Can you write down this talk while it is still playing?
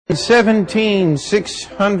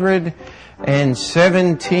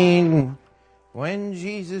617. When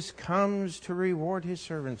Jesus comes to reward his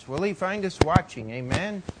servants, will he find us watching?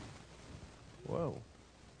 Amen? Whoa.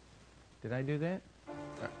 Did I do that?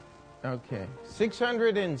 Okay.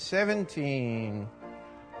 617.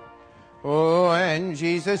 Oh, and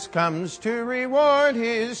Jesus comes to reward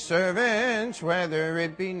his servants, whether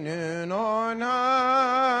it be noon or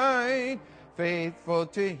night. Faithful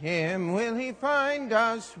to him will he find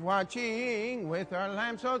us watching, with our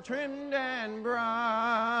lamps all trimmed and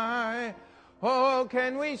bright. Oh,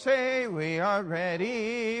 can we say we are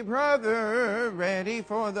ready, brother, ready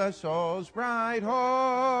for the soul's bright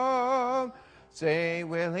home? Say,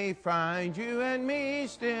 will he find you and me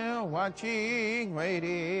still watching,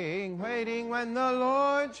 waiting, waiting when the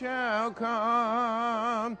Lord shall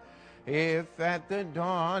come? If at the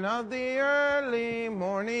dawn of the early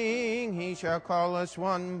morning he shall call us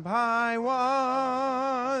one by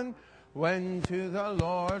one, when to the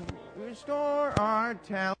Lord restore our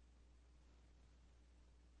talent.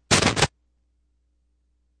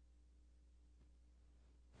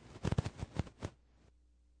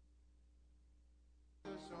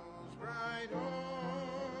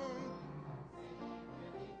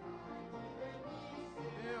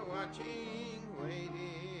 Watching,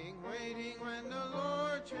 waiting, waiting when the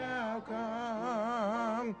Lord shall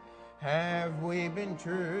come. Have we been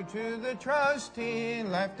true to the trust he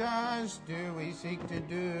left us? Do we seek to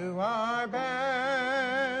do our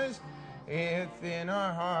best? If in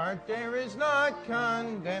our heart there is not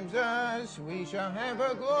condemns us, we shall have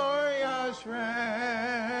a glorious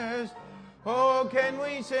rest. Oh, can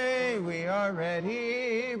we say we are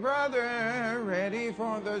ready, brother, ready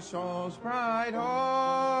for the soul's bright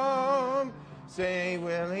home? Say,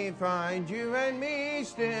 will he find you and me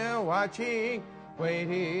still watching,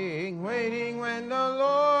 waiting, waiting when the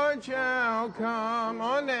Lord shall come?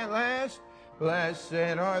 On that last, blessed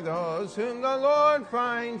are those whom the Lord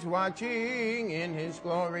finds watching, in his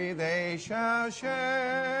glory they shall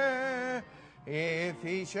share. If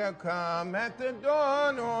he shall come at the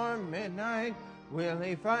dawn or midnight, will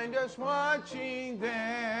he find us watching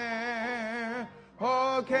there?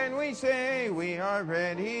 Oh, can we say we are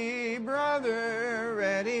ready, brother,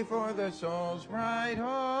 ready for the soul's bright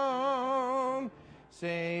home?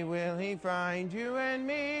 Say, will he find you and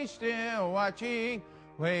me still watching,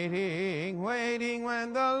 waiting, waiting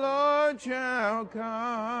when the Lord shall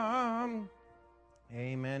come?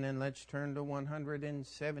 Amen. And let's turn to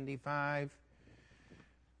 175.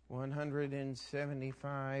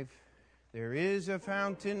 175. There is a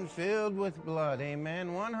fountain filled with blood.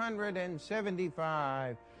 Amen.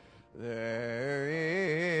 175. There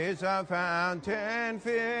is a fountain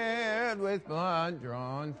filled with blood,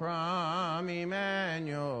 drawn from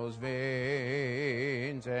Emmanuel's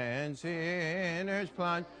veins, and sinners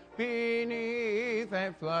plunge beneath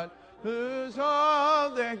that flood, lose all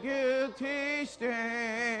their guilty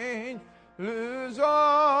stains. Lose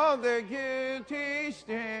all their guilty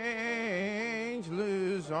stains,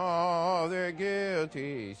 lose all their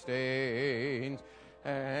guilty stains,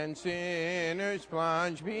 and sinners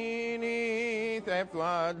plunge beneath that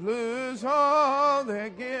flood, lose all their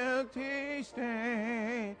guilty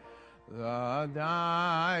stains. The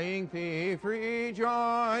dying thief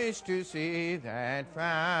rejoiced to see that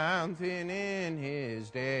fountain in his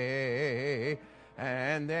day.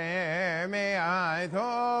 And there may I,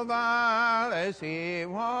 though vile as he,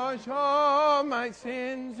 wash all my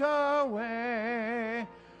sins away.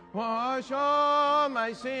 Wash all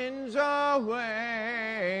my sins away.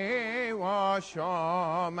 Wash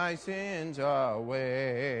all my sins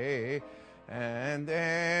away. And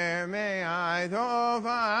there may I, though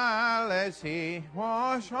vile as he,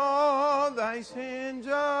 wash all thy sins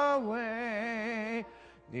away.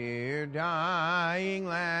 Dear dying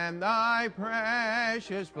Lamb, thy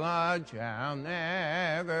precious blood shall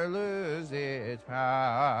never lose its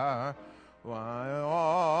power, while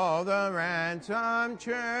all the ransomed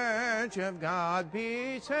church of God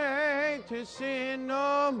be saved to sin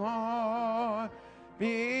no more.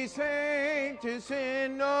 Be saved to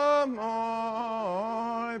sin no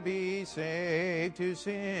more. Be saved to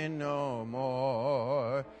sin no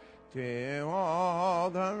more. Till all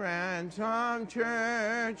the ransomed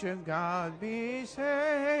church of God be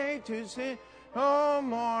saved to sin no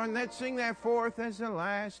more. And let's sing that fourth as the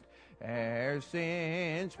last. Ere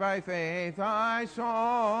since by faith I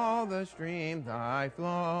saw the stream thy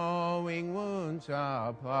flowing wounds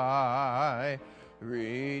supply,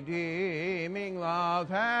 redeeming love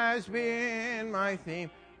has been my theme,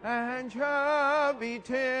 and shall be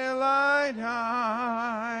till I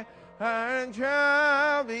die. And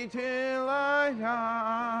shall be till I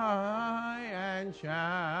die, and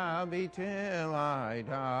shall be till I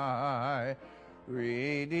die.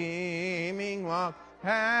 Redeeming love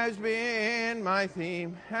has been my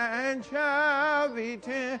theme and shall be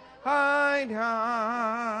till I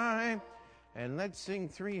die. And let's sing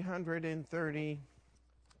 330.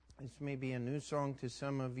 This may be a new song to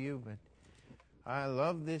some of you, but I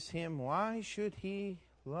love this hymn. Why should he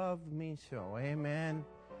love me so? Amen.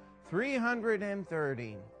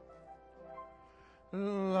 330.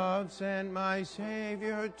 Love sent my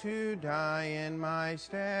Savior to die in my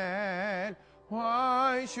stead.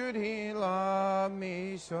 Why should he love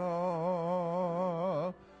me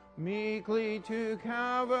so? Meekly to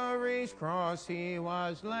Calvary's cross he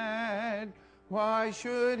was led. Why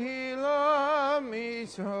should he love me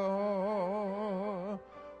so?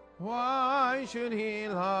 Why should he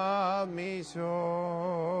love me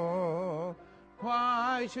so?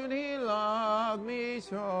 Why should he love me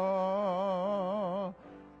so?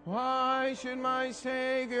 Why should my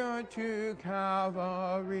Savior to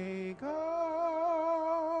Calvary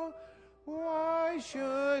go? Why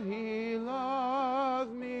should he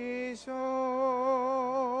love me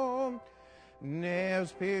so?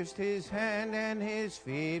 Nails pierced his hand and his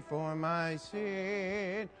feet for my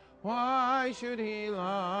sin. Why should he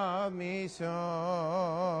love me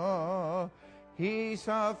so? He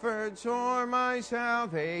suffered sore my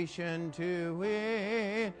salvation to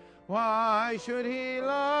win. Why should he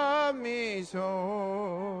love me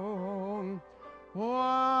so?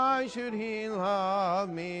 Why should he love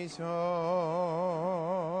me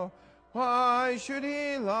so? Why should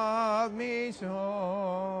he love me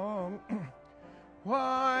so?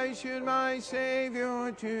 Why should my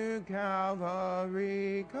Savior to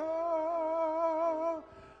Calvary go?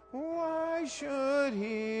 Why should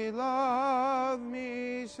he love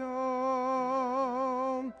me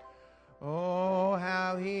so? Oh,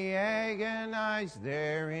 how he agonized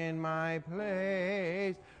there in my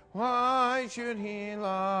place. Why should he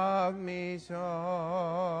love me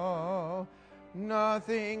so?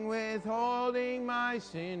 Nothing withholding my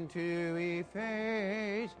sin to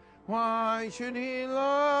efface. Why should he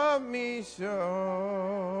love me so?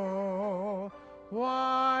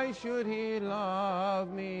 Why should he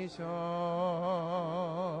love me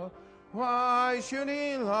so? Why should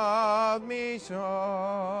he love me so?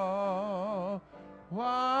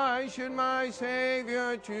 Why should my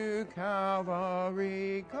Savior to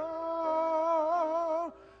Calvary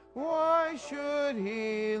go? Why should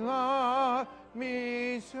he love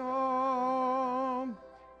me so?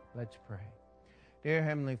 Let's pray. Dear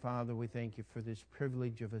Heavenly Father, we thank you for this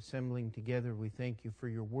privilege of assembling together. We thank you for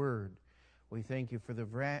your word. We thank you for the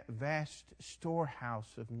vast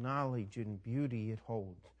storehouse of knowledge and beauty it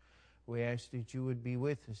holds. We ask that you would be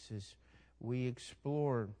with us as we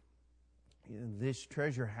explore this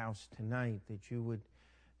treasure house tonight, that you would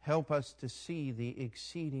help us to see the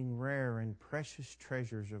exceeding rare and precious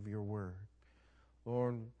treasures of your word.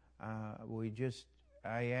 Lord, I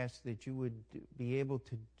ask that you would be able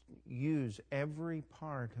to use every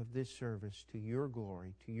part of this service to your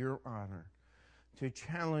glory, to your honor, to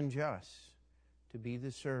challenge us to be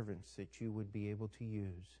the servants that you would be able to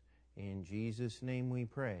use. In Jesus' name we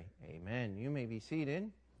pray. Amen. You may be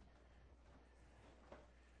seated.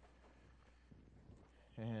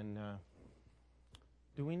 And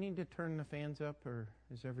do we need to turn the fans up, or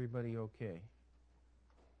is everybody okay?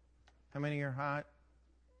 How many are hot?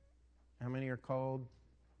 How many are cold?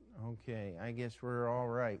 Okay, I guess we're all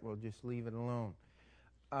right. We'll just leave it alone.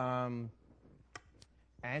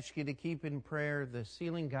 Ask you to keep in prayer. The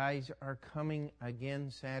ceiling guys are coming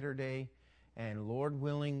again Saturday, and Lord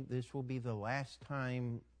willing, this will be the last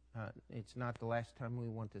time. It's not the last time we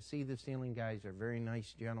want to see the ceiling guys. They're very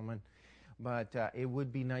nice gentlemen, but it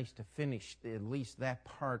would be nice to finish at least that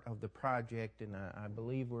part of the project, and I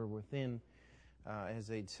believe we're within, as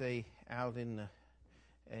they'd say out in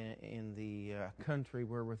the country,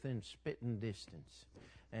 we're within spitting distance.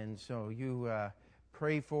 And so you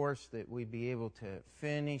pray for us that we be able to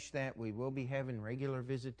finish that. We will be having regular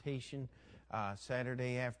visitation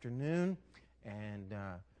Saturday afternoon, and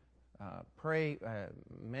pray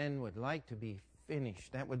men would like to be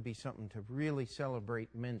finished. That would be something to really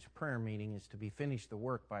celebrate men's prayer meeting, is to be finished the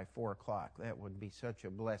work by 4 o'clock. That would be such a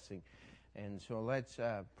blessing. And so let's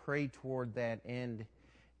pray toward that end.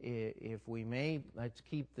 If we may, let's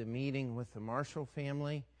keep the meeting with the Marshall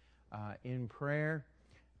family in prayer.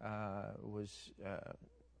 Was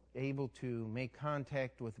able to make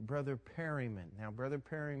contact with Brother Perryman. Now, Brother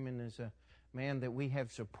Perryman is a man that we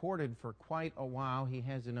have supported for quite a while. He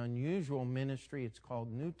has an unusual ministry. It's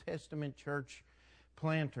called New Testament Church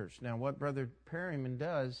Planters. Now, what Brother Perryman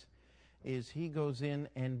does is he goes in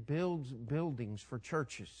and builds buildings for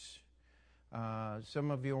churches.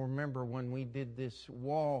 Some of you will remember when we did this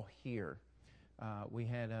wall here, we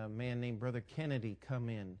had a man named Brother Kennedy come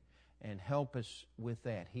in and help us with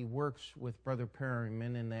that. He works with Brother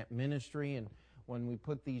Perryman in that ministry, and when we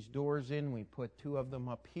put these doors in, we put 2 of them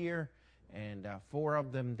up here and 4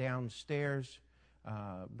 of them downstairs.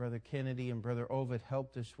 Brother Kennedy and Brother Ovid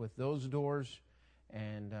helped us with those doors,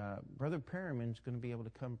 and Brother Perryman's going to be able to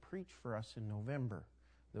come preach for us in November,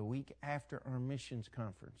 the week after our missions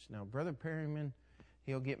conference. Now, Brother Perryman,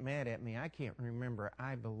 he'll get mad at me. I can't remember.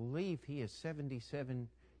 I believe he is 77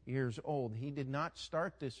 years old. He did not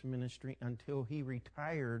start this ministry until he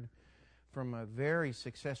retired from a very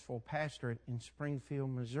successful pastorate in Springfield,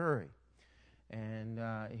 Missouri. And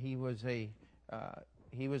he was a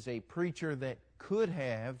preacher that could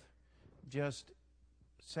have just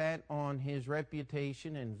sat on his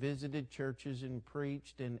reputation and visited churches and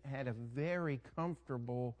preached and had a very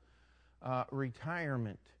comfortable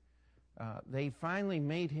retirement. They finally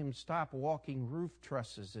made him stop walking roof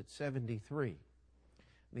trusses at 73.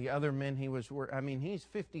 The other men he's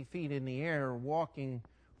 50 feet in the air walking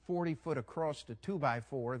 40 foot across the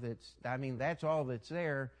 2x4. That's all that's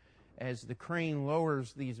there as the crane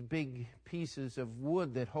lowers these big pieces of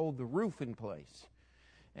wood that hold the roof in place.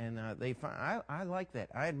 And I like that.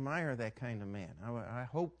 I admire that kind of man. I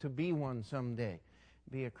hope to be one someday.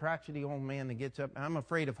 Be a crotchety old man that gets up. I'm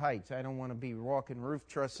afraid of heights. I don't want to be walking roof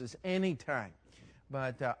trusses anytime.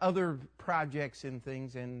 But other projects and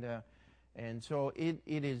things, and so it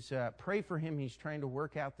is, pray for him. He's trying to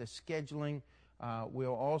work out the scheduling.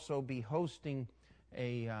 We'll also be hosting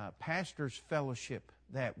a pastor's fellowship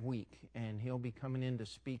that week, and he'll be coming in to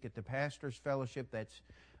speak at the pastor's fellowship. That's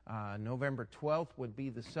November 12th would be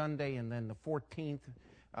the Sunday, and then the 14th,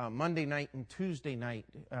 Monday night and Tuesday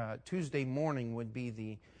morning would be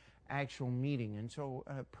the actual meeting. And so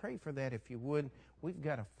pray for that if you would. We've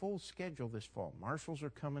got a full schedule this fall. Marshals are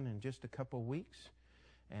coming in just a couple of weeks.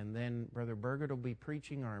 And then Brother Burgett will be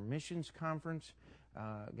preaching our missions conference.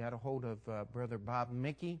 Got a hold of Brother Bob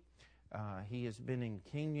Mickey. He has been in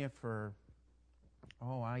Kenya for,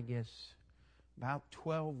 I guess, about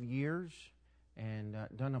 12 years and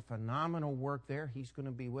done a phenomenal work there. He's going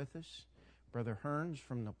to be with us. Brother Hearns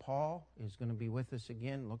from Nepal is going to be with us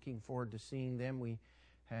again. Looking forward to seeing them. We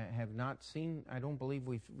have not seen, I don't believe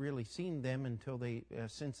we've really seen them until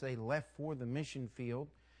since they left for the mission field.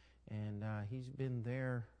 And he's been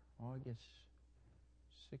there, I guess,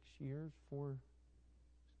 6 years, 4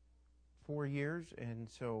 years. And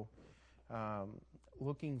so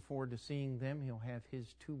looking forward to seeing them. He'll have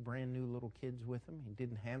his 2 brand new little kids with him. He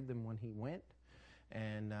didn't have them when he went.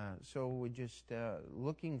 And so we're just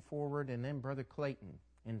looking forward. And then Brother Clayton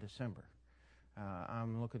in December.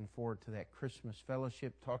 I'm looking forward to that Christmas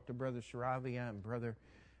fellowship. Talk to Brother Saravia and Brother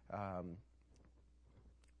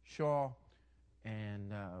Shaw.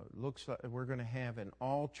 And looks like we're going to have an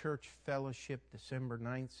all-church fellowship December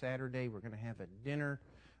 9th, Saturday. We're going to have a dinner.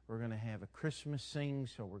 We're going to have a Christmas sing.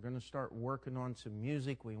 So we're going to start working on some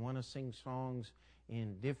music. We want to sing songs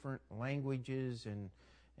in different languages and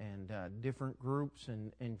different groups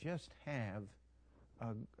and just have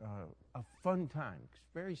a fun time. It's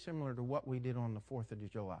very similar to what we did on the 4th of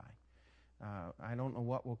July. I don't know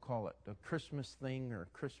what we'll call it, a Christmas thing or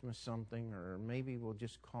Christmas something, or maybe we'll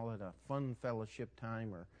just call it a fun fellowship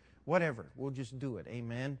time or whatever. We'll just do it.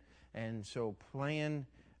 Amen. And so plan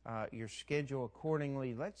your schedule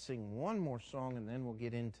accordingly. Let's sing one more song and then we'll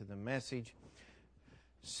get into the message.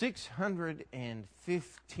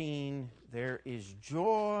 615, there is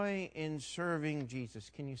joy in serving Jesus.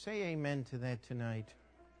 Can you say amen to that tonight?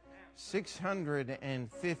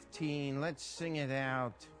 615, let's sing it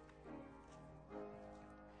out.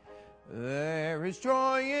 There is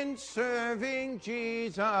joy in serving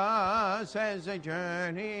Jesus as I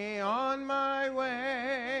journey on my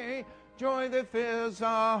way. Joy that fills the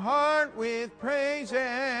heart with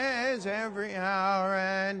praises every hour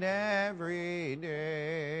and every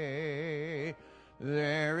day.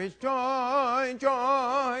 There is joy,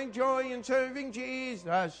 joy, joy in serving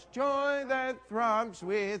Jesus, joy that throbs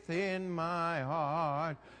within my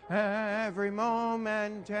heart. Every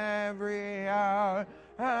moment, every hour,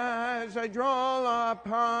 as I draw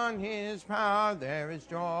upon His power, there is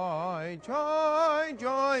joy, joy,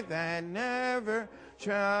 joy that never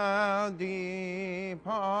shall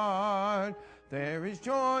depart. There is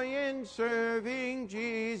joy in serving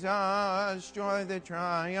Jesus, joy that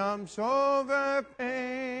triumphs over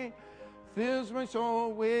pain, fills my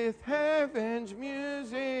soul with heaven's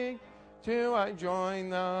music, till I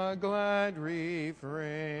join the glad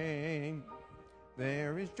refrain.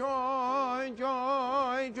 There is joy,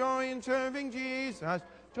 joy, joy in serving Jesus,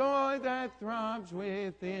 joy that throbs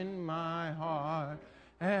within my heart.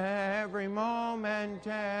 Every moment,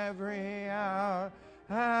 every hour,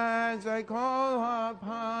 as I call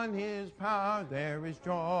upon His power, there is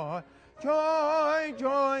joy, joy,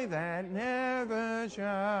 joy that never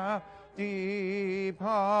shall depart.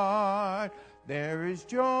 There is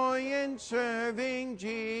joy in serving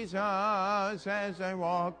Jesus as I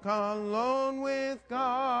walk alone with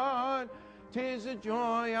God. 'Tis the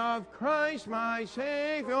joy of Christ my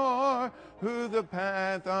Savior, who the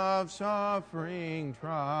path of suffering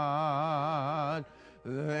trod.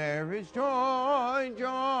 There is joy,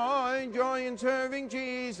 joy, joy in serving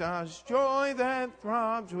Jesus, joy that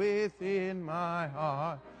throbs within my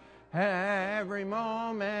heart. Every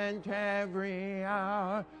moment, every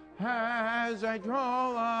hour, as I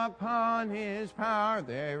draw upon His power,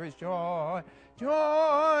 there is joy,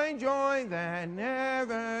 joy, joy that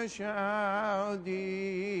never shall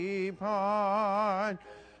depart.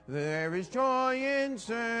 There is joy in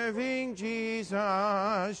serving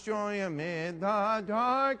Jesus, joy amid the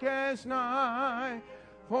darkest night.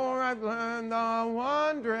 For I've learned the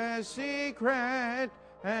wondrous secret,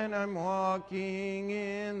 and I'm walking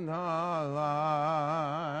in the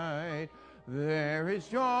light. There is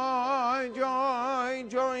joy, joy,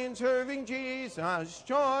 joy in serving Jesus,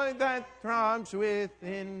 joy that throbs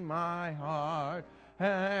within my heart.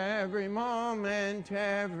 Every moment,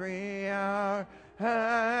 every hour,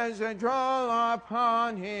 as I draw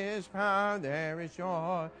upon His power, there is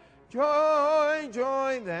joy, joy,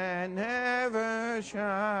 joy that never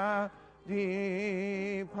shall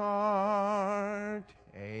depart.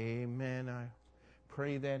 Amen. I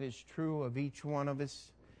pray that is true of each one of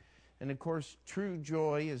us. And of course, true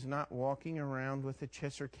joy is not walking around with a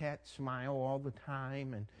Cheshire cat smile all the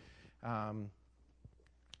time. And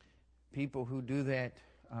people who do that,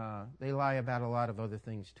 they lie about a lot of other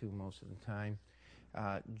things too most of the time.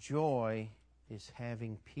 Joy is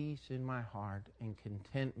having peace in my heart and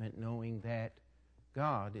contentment knowing that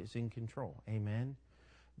God is in control. Amen.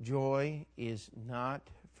 Joy is not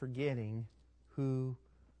forgetting who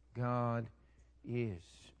God is.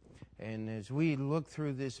 And as we look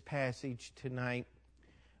through this passage tonight,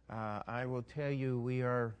 I will tell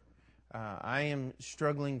you I am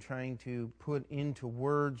struggling trying to put into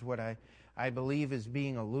words what I believe is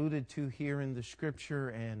being alluded to here in the Scripture,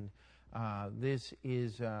 and this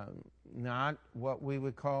is not what we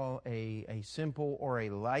would call a simple or a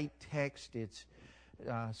light text. It's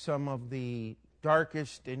some of the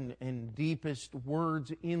darkest and deepest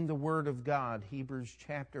words in the Word of God, Hebrews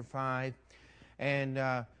chapter 5.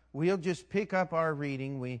 And we'll just pick up our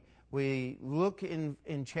reading. We look in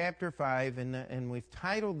chapter 5, and we've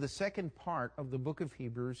titled the second part of the book of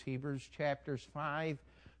Hebrews chapters 5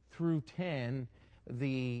 through 10,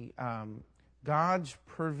 the God's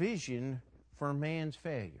provision for man's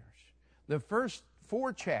failures. The first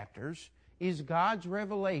 4 chapters is God's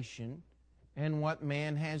revelation and what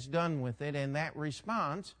man has done with it, and that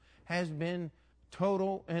response has been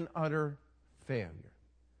total and utter failure.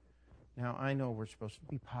 Now, I know we're supposed to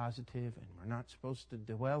be positive and we're not supposed to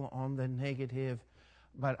dwell on the negative,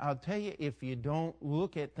 but I'll tell you, if you don't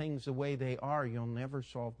look at things the way they are, you'll never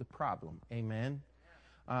solve the problem. Amen?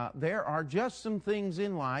 There are just some things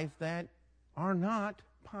in life that are not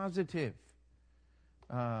positive.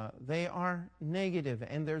 They are negative,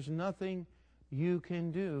 and there's nothing you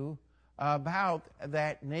can do about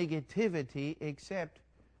that negativity except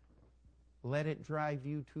let it drive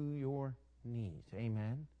you to your knees.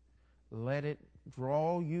 Amen? Let it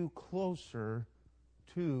draw you closer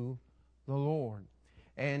to the Lord.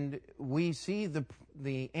 And we see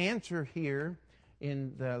the answer here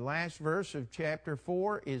in the last verse of chapter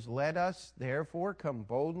 4 is, let us therefore come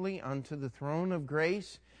boldly unto the throne of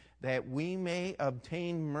grace, that we may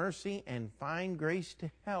obtain mercy and find grace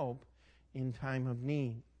to help in time of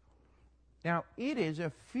need. Now, it is a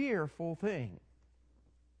fearful thing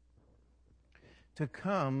to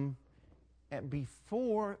come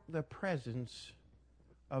before the presence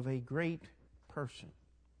of a great person.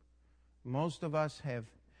 Most of us have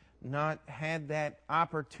not had that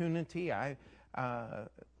opportunity. I've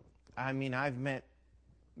met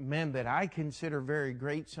men that I consider very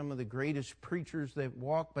great, some of the greatest preachers that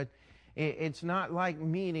walk, but it's not like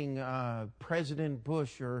meeting President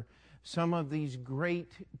Bush or some of these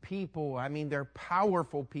great people. I mean, they're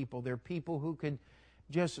powerful people. They're people who could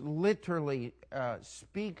just literally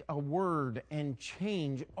speak a word and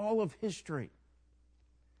change all of history.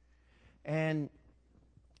 And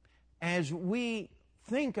as we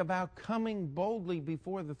think about coming boldly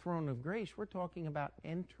before the throne of grace, we're talking about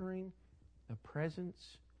entering the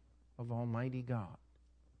presence of Almighty God.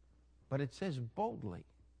 But it says boldly,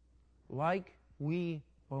 like we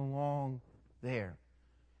belong there.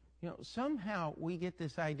 You know, somehow we get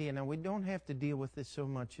this idea. Now, we don't have to deal with this so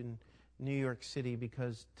much in New York City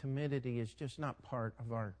because timidity is just not part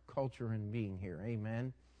of our culture and being here.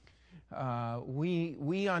 Amen.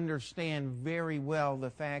 We understand very well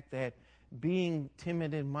the fact that being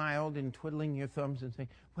timid and mild and twiddling your thumbs and saying,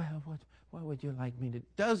 well, what would you like me to,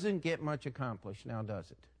 doesn't get much accomplished now,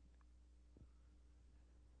 does it?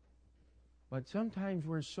 But sometimes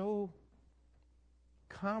we're so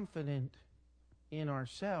confident in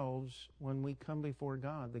ourselves when we come before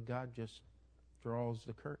God that God just draws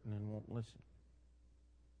the curtain and won't listen.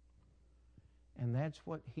 And that's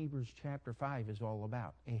what Hebrews chapter 5 is all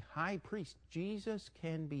about. A high priest, Jesus,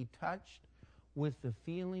 can be touched with the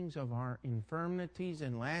feelings of our infirmities.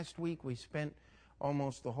 And last week we spent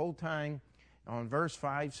almost the whole time on verse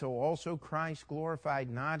 5, so also Christ glorified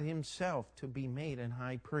not himself to be made an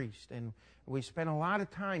high priest. And we spent a lot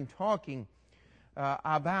of time talking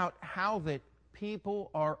about how that people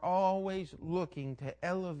are always looking to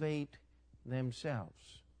elevate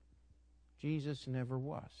themselves. Jesus never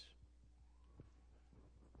was.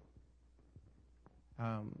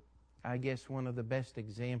 I guess one of the best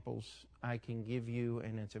examples I can give you,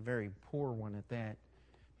 and it's a very poor one at that,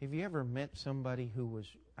 have you ever met somebody who was,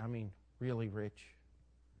 really rich?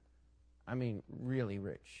 Really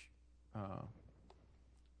rich.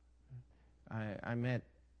 I met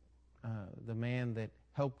the man that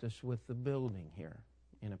helped us with the building here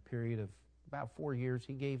in a period of about 4 years.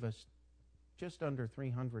 He gave us just under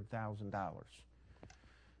 $300,000.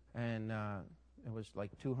 And it was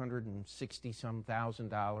like $260-some thousand,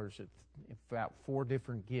 about 4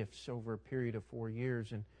 different gifts over a period of 4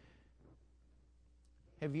 years. And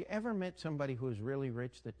have you ever met somebody who was really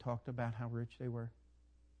rich that talked about how rich they were?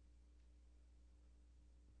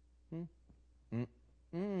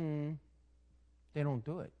 They don't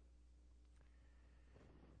do it.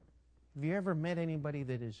 Have you ever met anybody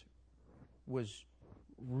that was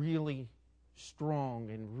really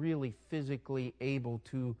strong and really physically able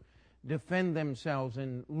to defend themselves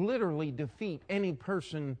and literally defeat any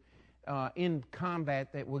person in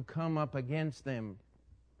combat that would come up against them?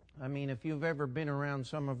 If you've ever been around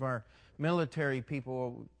some of our military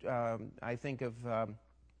people, I think of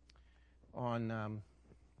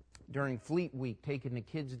during Fleet Week, taking the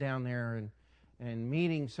kids down there and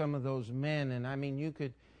meeting some of those men, and you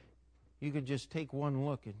could just take one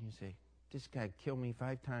look and you say, this guy killed me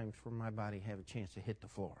 5 times for my body to have a chance to hit the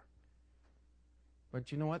floor.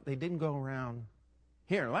 But you know what? They didn't go around,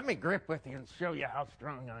 here, let me grip with you and show you how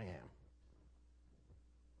strong I am.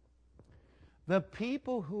 The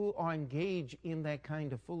people who engage in that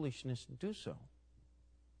kind of foolishness do so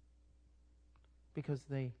because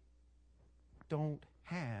they don't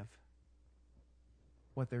have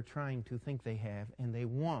what they're trying to think they have, and they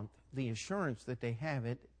want the assurance that they have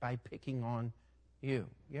it by picking on you.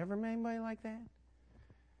 You ever met anybody like that?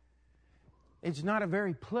 It's not a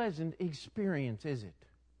very pleasant experience, is it?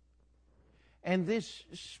 And this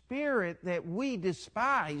spirit that we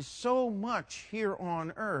despise so much here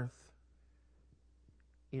on earth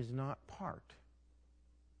is not part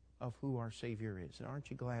of who our Savior is. And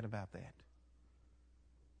aren't you glad about that?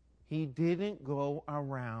 He didn't go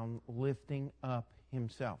around lifting up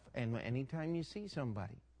himself. And anytime you see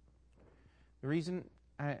somebody, the reason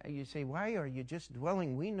you say, why are you just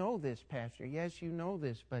dwelling? We know this, Pastor. Yes, you know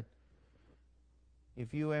this, but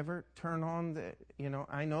if you ever turn on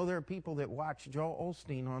I know there are people that watch Joel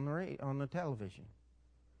Osteen on the television.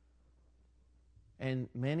 And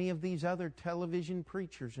many of these other television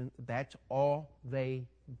preachers, and that's all they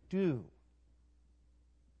do.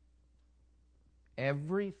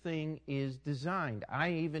 Everything is designed.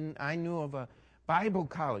 I knew of a Bible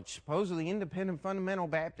college, supposedly independent fundamental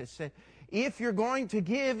Baptist, said, if you're going to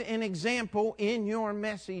give an example in your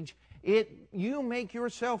message, you make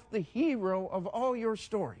yourself the hero of all your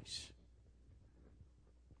stories.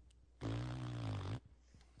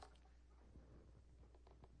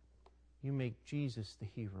 You make Jesus the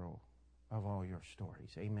hero of all your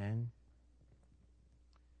stories. Amen?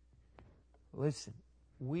 Listen,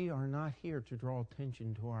 we are not here to draw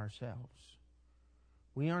attention to ourselves.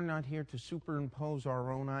 We are not here to superimpose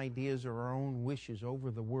our own ideas or our own wishes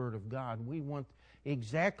over the Word of God. We want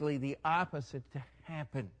exactly the opposite to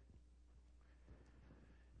happen.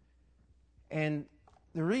 And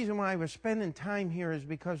the reason why we're spending time here is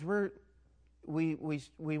because we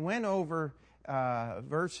went over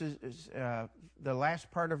verses, the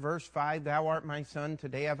last part of verse 5, thou art my son,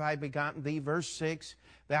 today have I begotten thee. Verse 6,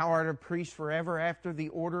 thou art a priest forever after the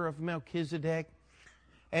order of Melchizedek.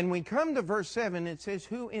 And we come to verse 7, it says,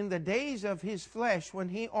 who in the days of his flesh, when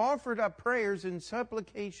he offered up prayers and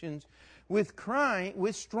supplications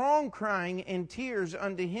with strong crying and tears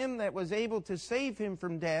unto him that was able to save him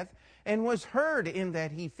from death, and was heard in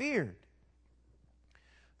that he feared.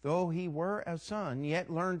 Though he were a son, yet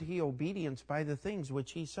learned he obedience by the things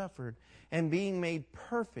which he suffered. And being made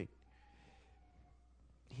perfect,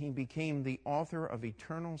 he became the author of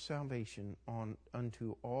eternal salvation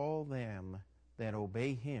unto all them that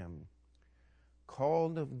obey him,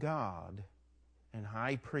 called of God, and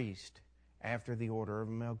high priest after the order of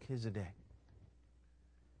Melchizedek.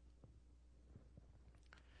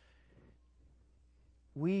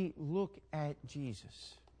 We look at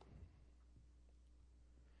Jesus,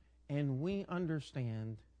 and we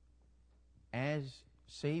understand as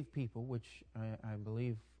saved people, which I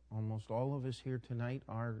believe almost all of us here tonight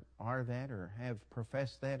are that or have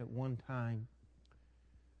professed that at one time.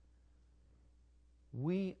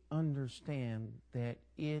 We understand that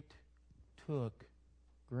it took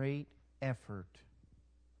great effort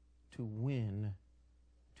to win,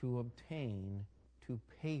 to obtain, to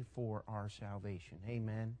pay for our salvation.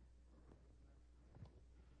 Amen.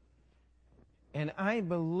 And I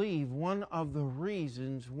believe one of the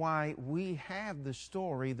reasons why we have the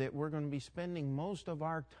story that we're going to be spending most of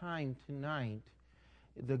our time tonight,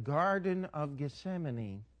 the Garden of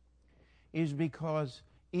Gethsemane, is because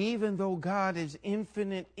even though God is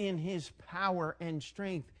infinite in His power and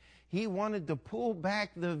strength, He wanted to pull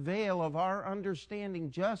back the veil of our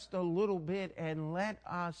understanding just a little bit and let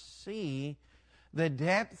us see the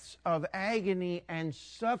depths of agony and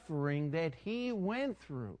suffering that He went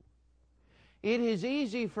through. It is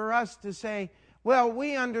easy for us to say, well,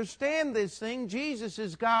 we understand this thing. Jesus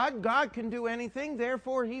is God. God can do anything.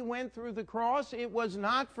 Therefore, He went through the cross. It was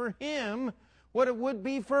not for Him what it would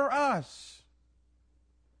be for us.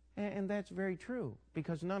 And that's very true,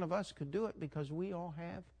 because none of us could do it, because we all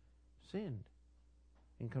have sinned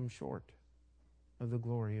and come short of the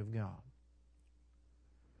glory of God.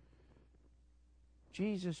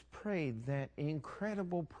 Jesus prayed that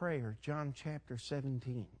incredible prayer, John chapter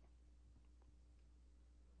 17,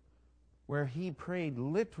 where He prayed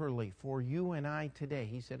literally for you and I today.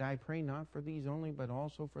 He said, I pray not for these only, but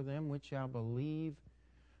also for them which shall believe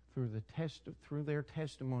through their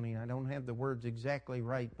testimony. I don't have the words exactly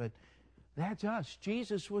right, but that's us.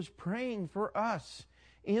 Jesus was praying for us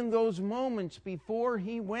in those moments before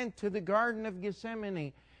He went to the Garden of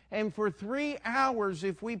Gethsemane. And for 3 hours,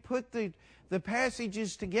 if we put the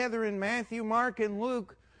passages together in Matthew, Mark, and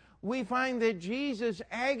Luke, we find that Jesus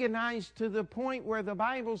agonized to the point where the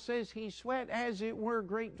Bible says He sweat, as it were,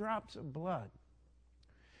 great drops of blood.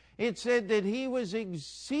 It said that He was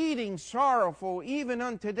exceeding sorrowful, even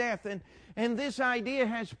unto death. And this idea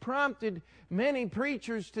has prompted many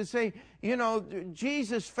preachers to say, you know,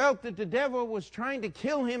 Jesus felt that the devil was trying to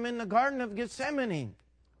kill Him in the Garden of Gethsemane.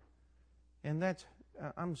 And that's,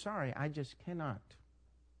 I'm sorry, I just cannot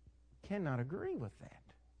agree with that.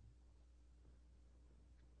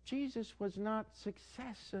 Jesus was not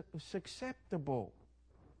susceptible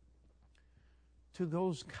to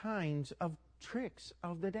those kinds of tricks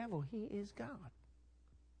of the devil. He is God.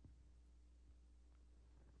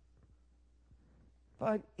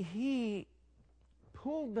 But He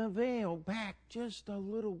pulled the veil back just a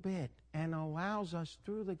little bit and allows us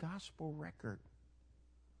through the gospel record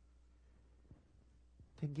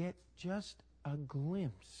to get just a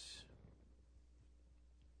glimpse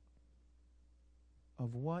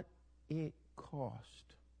of what it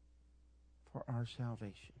cost for our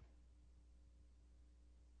salvation.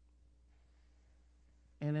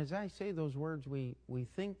 And as I say those words, we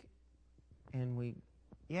think and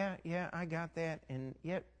I got that, and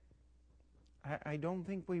yet I don't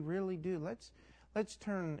think we really do. Let's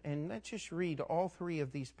turn and let's just read all three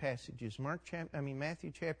of these passages.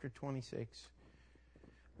 Matthew chapter 26.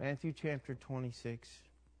 Matthew chapter 26.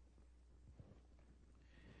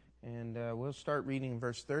 And we'll start reading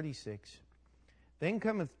verse 36. Then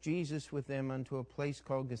cometh Jesus with them unto a place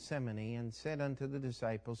called Gethsemane, and said unto the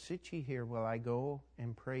disciples, Sit ye here while I go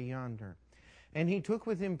and pray yonder. And He took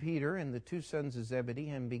with Him Peter and the 2 sons of Zebedee,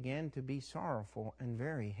 and began to be sorrowful and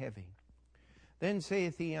very heavy. Then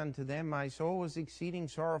saith He unto them, My soul is exceeding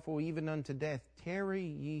sorrowful, even unto death. Tarry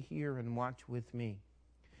ye here and watch with me.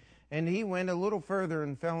 And He went a little further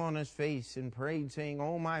and fell on His face and prayed, saying,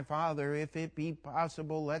 O my Father, if it be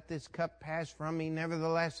possible, let this cup pass from me.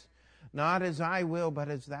 Nevertheless, not as I will, but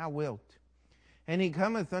as Thou wilt. And He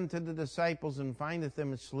cometh unto the disciples, and findeth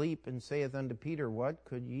them asleep, and saith unto Peter, What,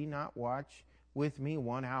 could ye not watch with me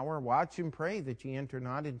 1 hour? Watch and pray that ye enter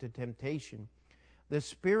not into temptation. The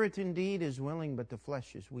spirit indeed is willing, but the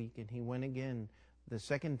flesh is weak. And He went again the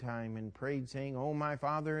second time and prayed, saying, O my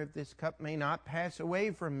Father, if this cup may not pass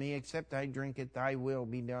away from me, except I drink it, Thy will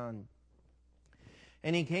be done.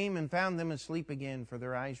 And he came and found them asleep again, for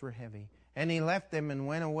their eyes were heavy. And he left them and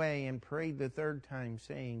went away and prayed the third time,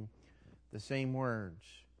 saying the same words.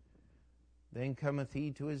 Then cometh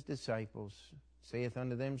he to his disciples, saith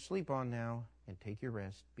unto them, Sleep on now, and take your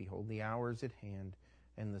rest. Behold, the hour is at hand,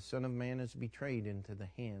 and the Son of Man is betrayed into the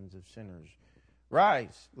hands of sinners.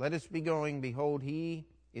 Rise, let us be going. Behold, he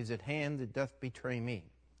is at hand that doth betray me.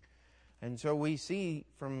 And so we see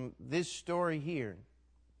from this story here,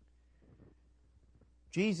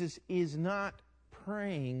 Jesus is not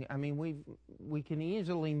praying. I mean, we can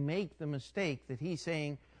easily make the mistake that he's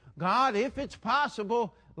saying, God, if it's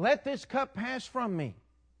possible, let this cup pass from me.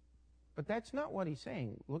 But that's not what he's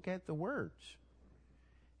saying. Look at the words.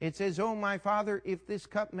 It says, O my Father, if this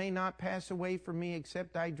cup may not pass away from me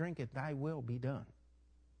except I drink it, thy will be done.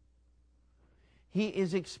 He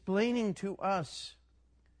is explaining to us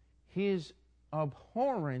his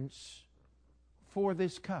abhorrence for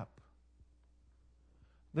this cup.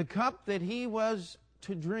 The cup that he was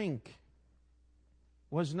to drink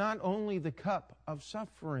was not only the cup of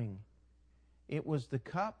suffering, it was the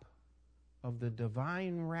cup of the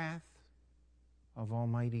divine wrath of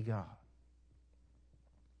Almighty God.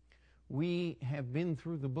 We have been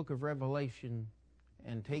through the book of Revelation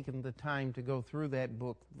and taken the time to go through that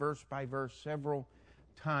book verse by verse several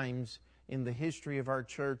times in the history of our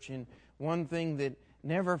church. And one thing that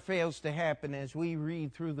never fails to happen as we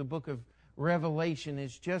read through the book of Revelation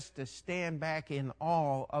is just to stand back in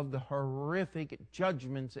awe of the horrific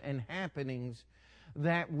judgments and happenings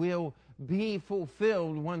that will be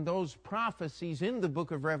fulfilled when those prophecies in the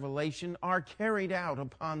book of Revelation are carried out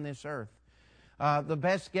upon this earth. The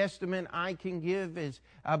best guesstimate I can give is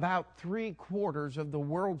about 3/4 of the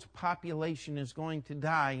world's population is going to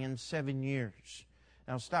die in 7 years.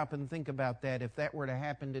 Now stop and think about that. If that were to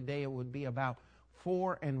happen today, it would be about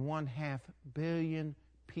 4.5 billion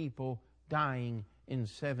people dying in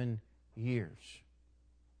 7 years.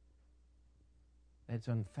 That's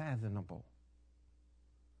unfathomable.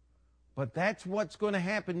 But that's what's going to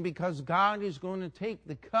happen, because God is going to take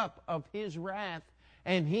the cup of his wrath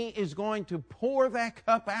and he is going to pour that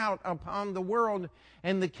cup out upon the world,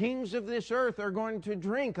 and the kings of this earth are going to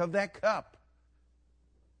drink of that cup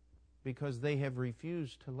because they have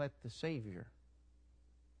refused to let the Savior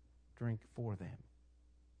drink for them.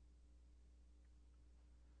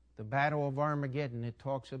 The battle of Armageddon, it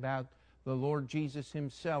talks about the Lord Jesus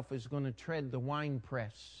himself is going to tread the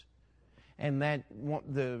winepress. And that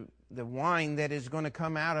the wine that is going to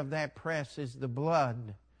come out of that press is the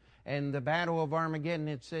blood. And the battle of Armageddon,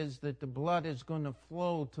 it says that the blood is going to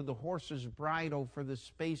flow to the horse's bridle for the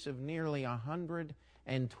space of nearly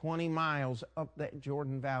 120 miles up that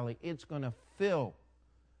Jordan Valley. It's going to fill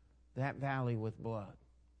that valley with blood.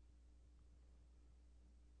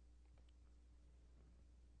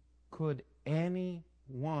 Could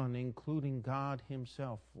anyone, including God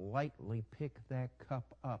himself, lightly pick that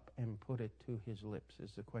cup up and put it to his lips,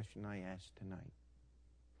 is the question I ask tonight.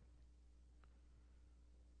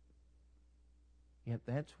 Yet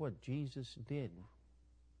that's what Jesus did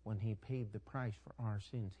when he paid the price for our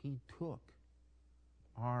sins. He took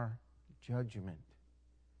our judgment.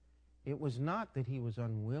 It was not that he was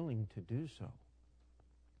unwilling to do so.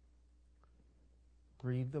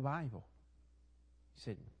 Read the Bible. He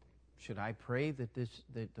said, should I pray that the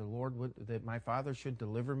Lord would, that my Father should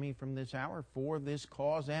deliver me from this hour? For this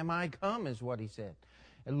cause am I come, is what he said.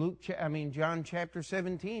 And John chapter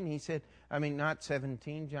 17, he said, not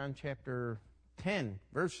 17, John chapter 10,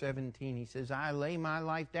 verse 17, he says, I lay my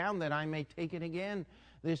life down that I may take it again.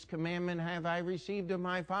 This commandment have I received of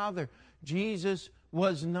my Father. Jesus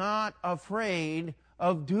was not afraid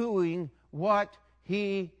of doing what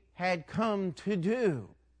he had come to do.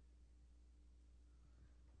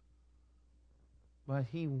 But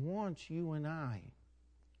he wants you and I,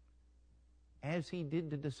 as he did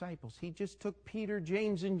the disciples. He just took Peter,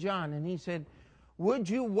 James, and John, and he said, would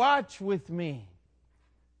you watch with me?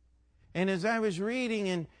 And as I was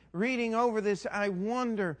reading over this, I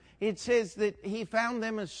wonder, it says that he found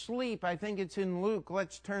them asleep. I think it's in Luke.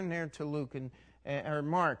 Let's turn there to Luke or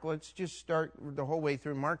Mark. Let's just start the whole way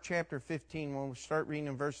through. Mark chapter 15, we'll start reading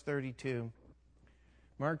in verse 32.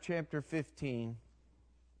 Mark chapter 15.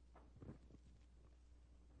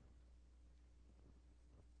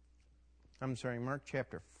 Mark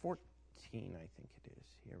chapter 14, I think it is.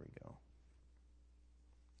 Here we go.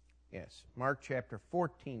 Yes, Mark chapter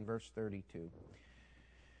 14, verse 32.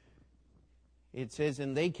 It says,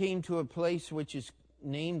 and they came to a place which is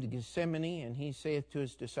named Gethsemane, and he saith to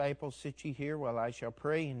his disciples, sit ye here while I shall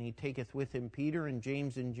pray. And he taketh with him Peter and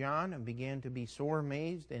James and John, and began to be sore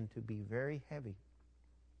amazed and to be very heavy.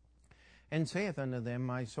 and saith unto them,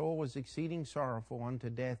 My soul is exceeding sorrowful unto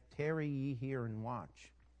death. Tarry ye here and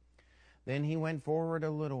watch. Then he went forward a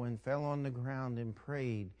little and fell on the ground and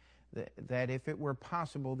prayed that if it were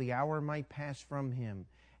possible, the hour might pass from him.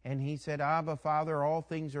 And he said, Abba, Father, all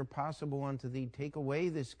things are possible unto thee. Take away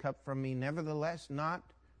this cup from me. Nevertheless, not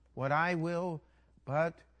what I will,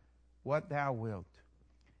 but what thou wilt.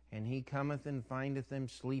 And he cometh and findeth them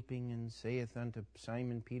sleeping, and saith unto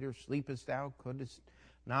Simon Peter, Sleepest thou? Couldst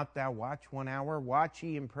not thou watch 1 hour? Watch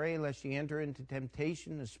ye and pray, lest ye enter into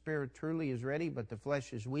temptation. The spirit truly is ready, but the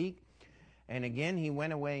flesh is weak. And again he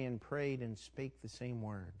went away and prayed and spake the same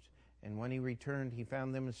words. And when he returned, he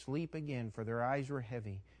found them asleep again, for their eyes were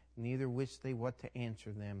heavy, neither wist they what to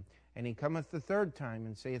answer them. And he cometh the third time,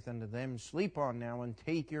 and saith unto them, Sleep on now, and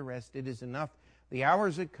take your rest. It is enough. The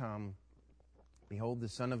hours are come. Behold, the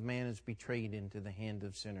Son of Man is betrayed into the hand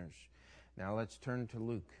of sinners. Now let's turn to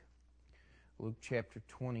Luke. Luke chapter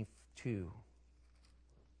 22.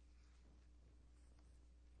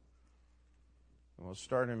 We'll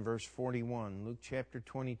start in verse 41. Luke chapter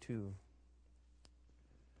 22.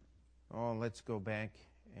 Oh, let's go back.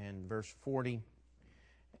 And verse 40.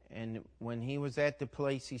 And when he was at the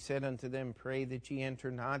place, he said unto them, Pray that ye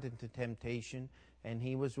enter not into temptation. And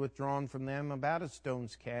he was withdrawn from them about a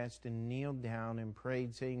stone's cast, and kneeled down and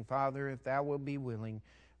prayed, saying, Father, if thou wilt be willing,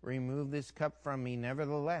 remove this cup from me.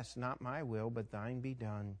 Nevertheless, not my will, but thine be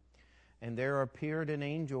done. And there appeared an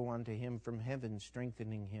angel unto him from heaven,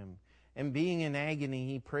 strengthening him. And being in agony,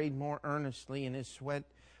 he prayed more earnestly, and his sweat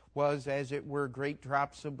was as it were great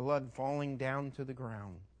drops of blood falling down to the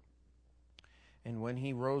ground. And when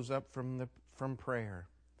he rose up from prayer,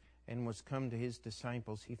 and was come to his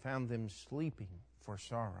disciples, he found them sleeping for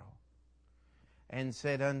sorrow, and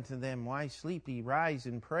said unto them, Why sleep ye? Rise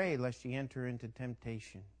and pray, lest ye enter into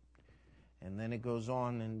temptation. And then it goes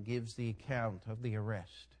on and gives the account of the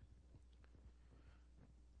arrest.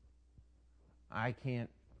 I can't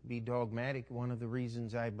be dogmatic. One of the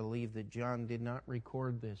reasons I believe that John did not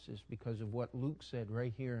record this is because of what Luke said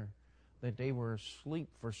right here, that they were asleep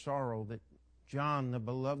for sorrow, that John, the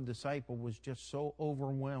beloved disciple, was just so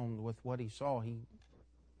overwhelmed with what he saw, he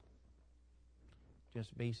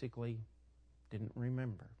just basically didn't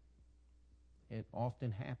remember. It often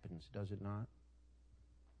happens, does it not?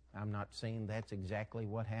 I'm not saying that's exactly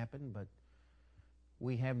what happened, but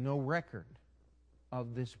we have no record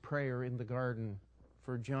of this prayer in the garden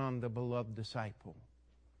for John, the beloved disciple.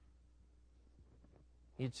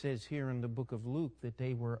 It says here in the book of Luke that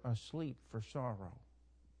they were asleep for sorrow.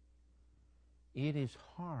 It is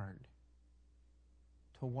hard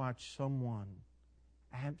to watch someone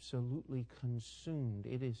absolutely consumed.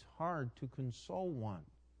 It is hard to console one,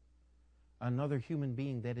 another human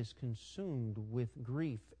being that is consumed with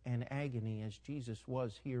grief and agony as Jesus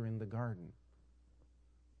was here in the garden.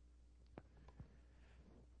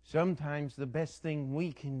 Sometimes the best thing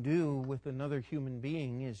we can do with another human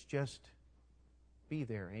being is just be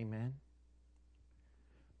there, amen?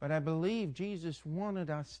 But I believe Jesus wanted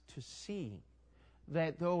us to see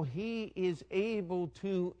that though he is able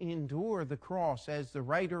to endure the cross, as the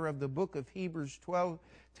writer of the book of Hebrews 12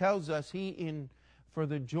 tells us, for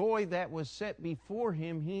the joy that was set before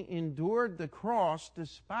him, he endured the cross,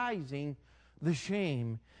 despising the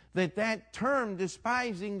shame. That term,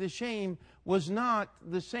 despising the shame, was not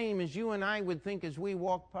the same as you and I would think as we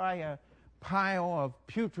walk by a pile of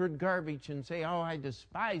putrid garbage and say, oh, I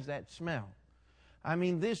despise that smell. I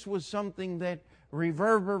mean, this was something that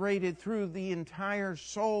reverberated through the entire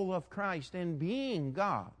soul of Christ. And being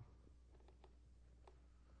God,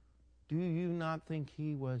 do you not think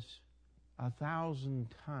he was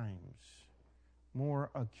 1,000 times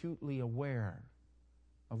more acutely aware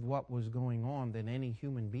of what was going on than any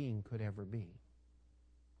human being could ever be?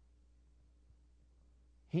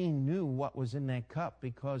 He knew what was in that cup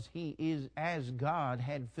because he is, as God,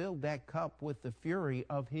 had filled that cup with the fury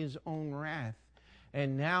of his own wrath.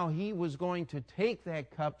 And now he was going to take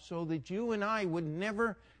that cup so that you and I would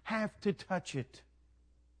never have to touch it.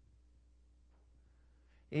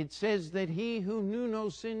 It says that he who knew no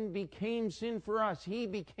sin became sin for us. He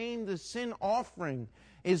became the sin offering,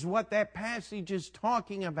 is what that passage is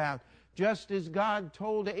talking about. Just as God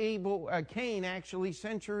told Cain, actually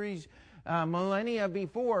centuries, millennia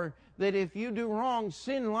before, that if you do wrong,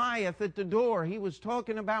 sin lieth at the door. He was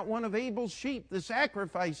talking about one of Abel's sheep. The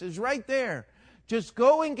sacrifice is right there. Just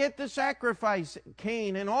go and get the sacrifice,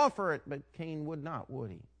 Cain, and offer it. But Cain would not,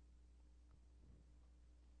 would he?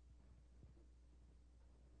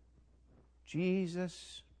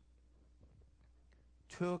 Jesus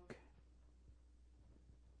took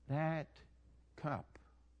that cup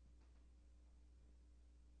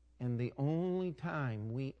And the only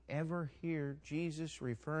time we ever hear Jesus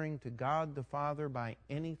referring to God the Father by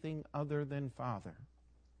anything other than Father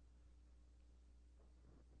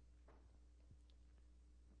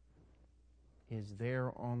is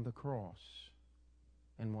there on the cross.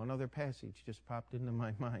 And one other passage just popped into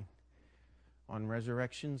my mind. On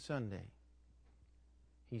Resurrection Sunday,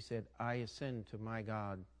 He said, I ascend to my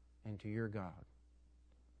God and to your God.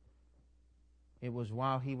 It was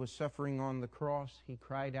while He was suffering on the cross, He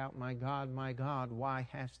cried out, my God, why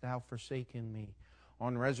hast thou forsaken me?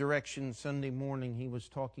 On Resurrection Sunday morning, He was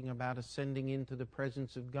talking about ascending into the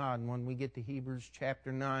presence of God. And when we get to Hebrews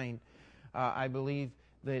chapter 9, I believe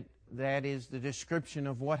that is the description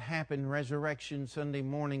of what happened Resurrection Sunday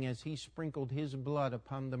morning as He sprinkled His blood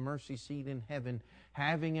upon the mercy seat in heaven,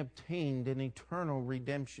 having obtained an eternal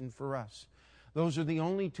redemption for us. Those are the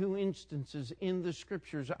only two instances in the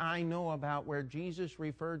Scriptures I know about where Jesus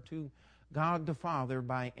referred to God the Father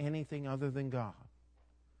by anything other than God.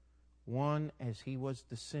 One as He was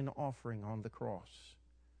the sin offering on the cross.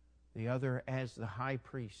 The other as the high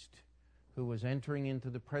priest who was entering into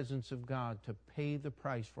the presence of God to pay the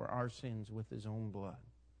price for our sins with His own blood.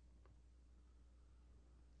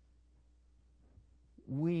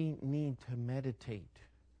 We need to meditate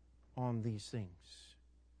on these things.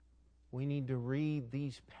 We need to read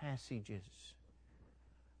these passages.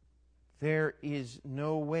 There is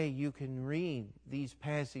no way you can read these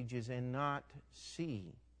passages and not see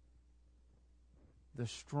the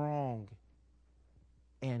strong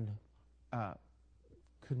and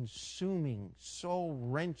consuming,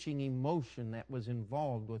 soul-wrenching emotion that was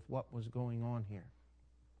involved with what was going on here.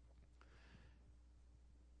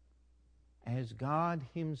 As God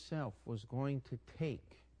Himself was going to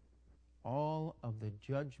take all of the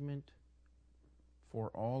judgment for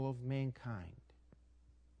all of mankind,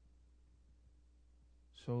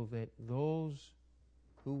 so that those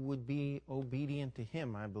who would be obedient to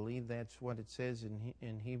Him, I believe that's what it says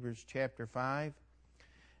in Hebrews chapter 5,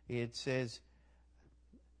 it says,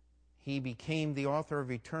 He became the author of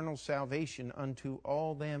eternal salvation unto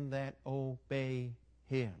all them that obey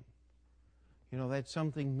Him. You know, that's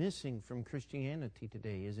something missing from Christianity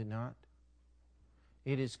today, is it not?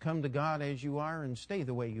 It is come to God as you are and stay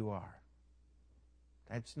the way you are.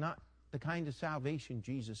 That's not the kind of salvation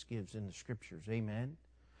Jesus gives in the Scriptures. Amen?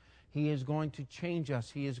 He is going to change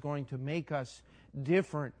us. He is going to make us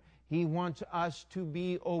different. He wants us to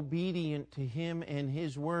be obedient to Him and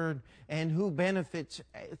His Word. And who benefits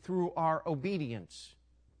through our obedience?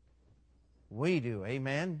 We do.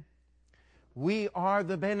 Amen? We are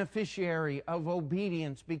the beneficiary of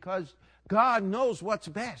obedience because God knows what's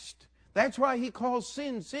best. That's why He calls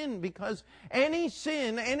sin, sin, because any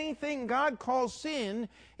sin, anything God calls sin,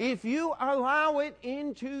 if you allow it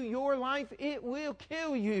into your life, it will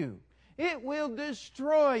kill you. It will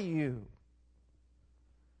destroy you.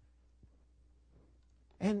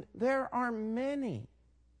 And there are many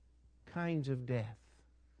kinds of death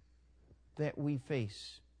that we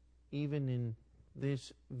face, even in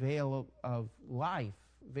this veil of life,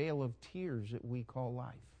 veil of tears that we call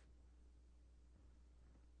life.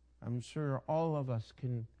 I'm sure all of us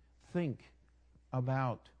can think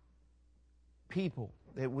about people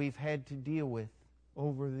that we've had to deal with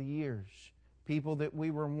over the years, people that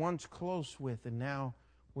we were once close with and now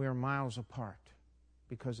we're miles apart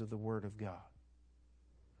because of the Word of God.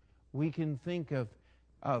 We can think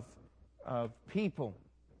of people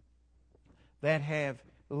that have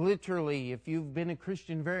literally, if you've been a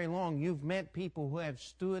Christian very long, you've met people who have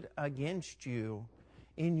stood against you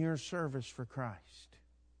in your service for Christ.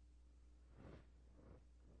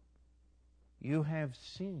 You have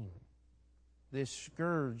seen this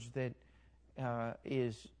scourge that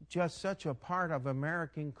is just such a part of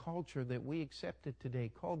American culture that we accept it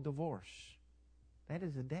today, called divorce. That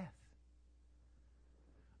is a death.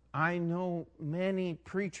 I know many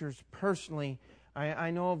preachers personally.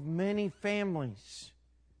 I know of many families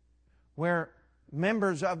where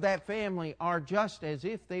members of that family are just as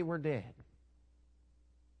if they were dead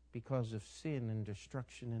because of sin and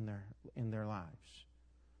destruction in their lives.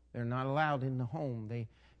 They're not allowed in the home.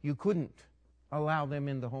 You couldn't allow them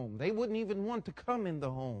in the home. They wouldn't even want to come in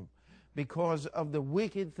the home because of the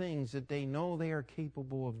wicked things that they know they are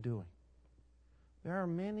capable of doing. There are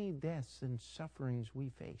many deaths and sufferings we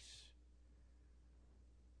face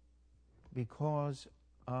because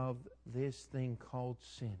of this thing called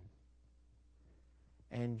sin.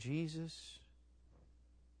 And Jesus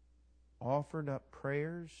offered up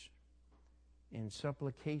prayers and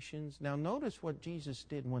supplications. Now notice what Jesus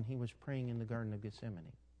did when He was praying in the Garden of Gethsemane.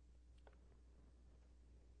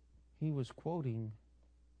 He was quoting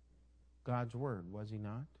God's Word, was He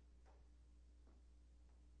not?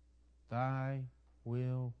 Thy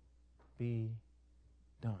will be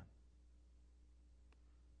done.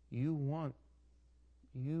 You want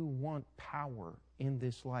power in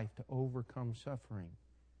this life to overcome suffering.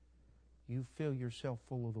 You fill yourself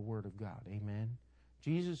full of the Word of God. Amen.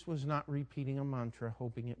 Jesus was not repeating a mantra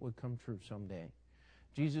hoping it would come true someday.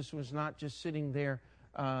 Jesus was not just sitting there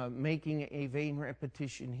making a vain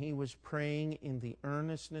repetition. He was praying in the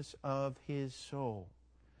earnestness of his soul.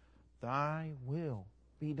 Thy will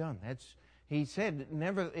be done. He said,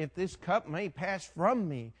 never, if this cup may pass from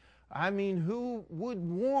me. I mean, who would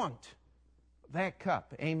want that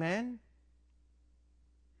cup? Amen?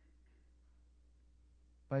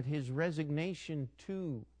 But his resignation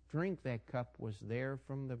to drink that cup was there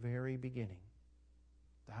from the very beginning.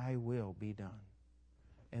 Thy will be done.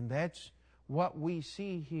 And that's what we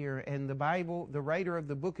see here. And the Bible, the writer of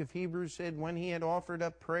the book of Hebrews said, when he had offered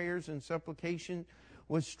up prayers and supplication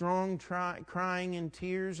with strong crying and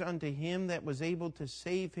tears unto him that was able to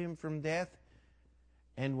save him from death,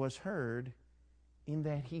 and was heard in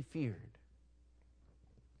that he feared.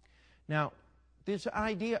 Now, this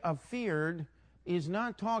idea of feared is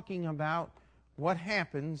not talking about what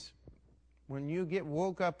happens when you get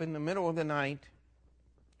woke up in the middle of the night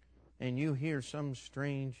and you hear some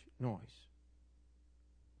strange noise.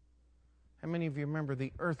 How many of you remember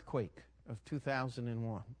the earthquake of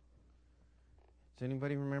 2001? Does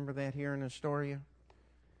anybody remember that here in Astoria?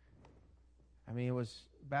 I mean, it was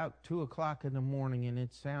about 2 o'clock in the morning, and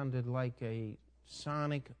it sounded like a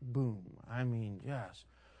sonic boom. I mean, just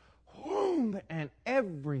boom, and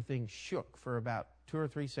everything shook for about 2 or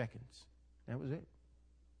 3 seconds. That was it.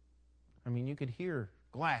 I mean, you could hear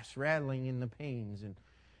glass rattling in the panes,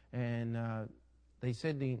 and they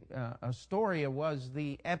said Astoria was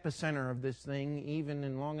the epicenter of this thing. Even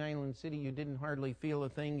in Long Island City, you didn't hardly feel a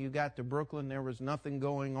thing. You got to Brooklyn, there was nothing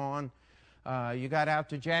going on. You got out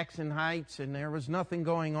to Jackson Heights, and there was nothing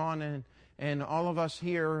going on. And all of us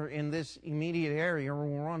here in this immediate area were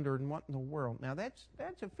wondering, what in the world? Now, that's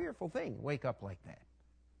a fearful thing, wake up like that.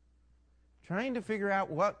 Trying to figure out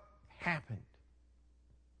what happened.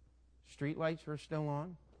 Street lights were still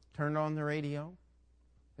on. Turned on the radio.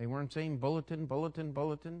 They weren't saying bulletin, bulletin,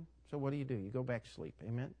 bulletin. So what do? You go back to sleep.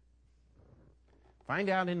 Amen? Find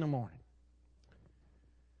out in the morning.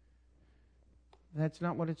 That's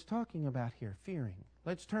not what it's talking about here, fearing.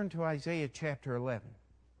 Let's turn to Isaiah chapter 11.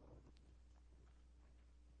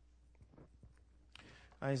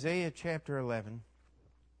 Isaiah chapter 11.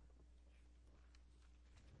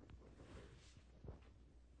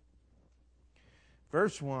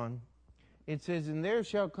 Verse 1. It says, And there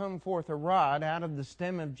shall come forth a rod out of the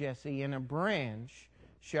stem of Jesse, and a branch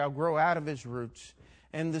shall grow out of his roots.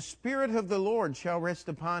 And the Spirit of the Lord shall rest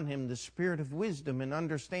upon him, the Spirit of wisdom and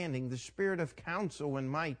understanding, the Spirit of counsel and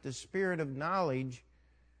might, the Spirit of knowledge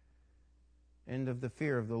and of the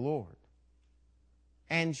fear of the Lord.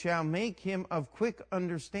 And shall make him of quick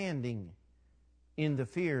understanding in the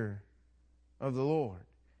fear of the Lord.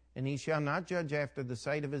 And he shall not judge after the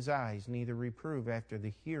sight of his eyes, neither reprove after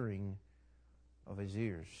the hearing of his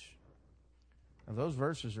ears. Now those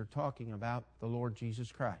verses are talking about the Lord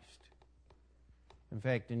Jesus Christ. In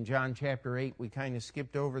fact, in John chapter 8, we kind of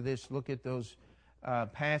skipped over this. Look at those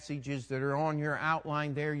passages that are on your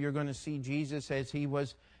outline there. You're going to see Jesus as he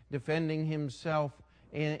was defending himself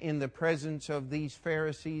in the presence of these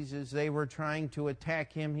Pharisees as they were trying to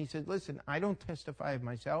attack him. He said, listen, I don't testify of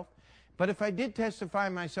myself. But if I did testify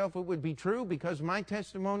myself, it would be true, because my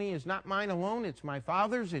testimony is not mine alone. It's my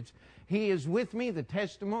Father's. He is with me. The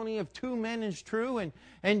testimony of two men is true.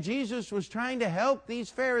 And Jesus was trying to help these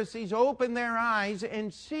Pharisees open their eyes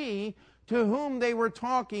and see to whom they were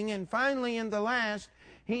talking. And finally, in the last,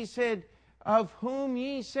 he said, Of whom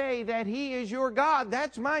ye say that he is your God,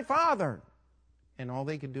 that's my Father. And all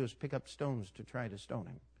they could do is pick up stones to try to stone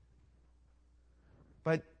him.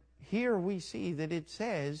 But here we see that it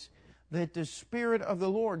says that the Spirit of the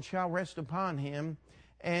Lord shall rest upon him,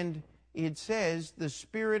 and it says the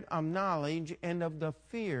Spirit of knowledge and of the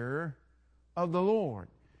fear of the Lord.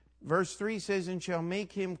 Verse 3 says, and shall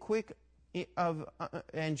make him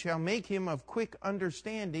of quick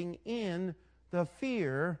understanding in the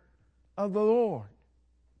fear of the Lord.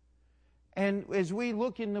 And as we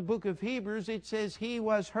look in the book of Hebrews, it says he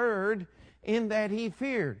was heard in that he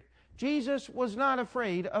feared. Jesus was not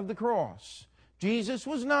afraid of the cross. Jesus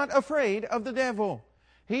was not afraid of the devil.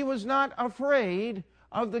 He was not afraid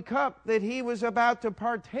of the cup that he was about to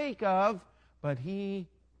partake of, but he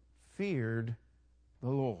feared the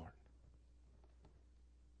Lord.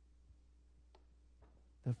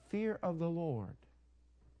 The fear of the Lord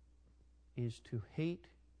is to hate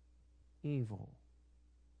evil,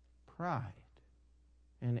 pride,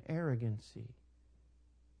 and arrogancy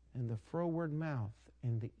and the froward mouth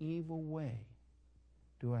and the evil way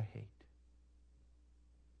do I hate.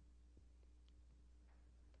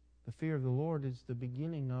 The fear of the Lord is the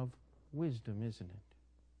beginning of wisdom, isn't it?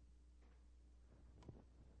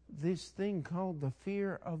 This thing called the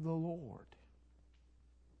fear of the Lord.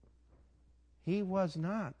 He was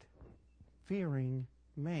not fearing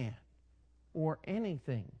man or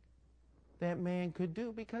anything that man could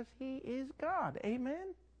do because he is God.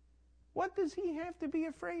 Amen? What does he have to be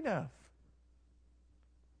afraid of?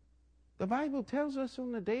 The Bible tells us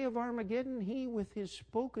on the day of Armageddon, he with his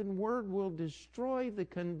spoken word will destroy the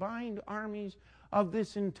combined armies of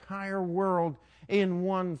this entire world in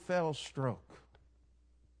one fell stroke.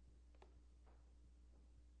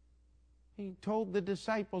 He told the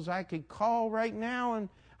disciples, I could call right now and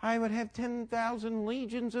I would have 10,000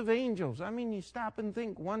 legions of angels. I mean, you stop and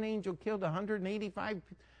think, one angel killed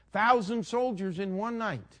 185,000 soldiers in one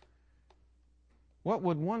night. What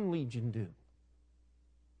would one legion do?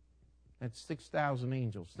 That's 6,000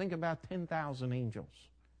 angels. Think about 10,000 angels.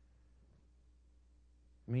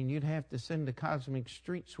 I mean, you'd have to send a cosmic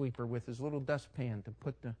street sweeper with his little dustpan to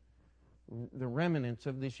put the remnants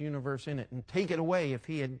of this universe in it and take it away if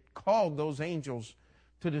he had called those angels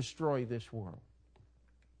to destroy this world.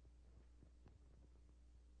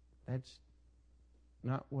 That's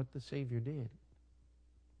not what the Savior did.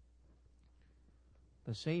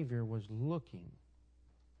 The Savior was looking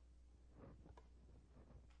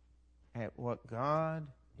at what God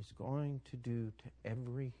is going to do to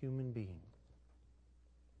every human being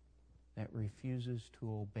that refuses to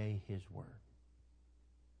obey His word.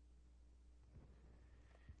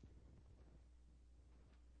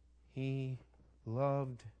 He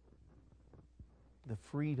loved the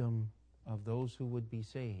freedom of those who would be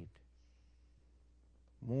saved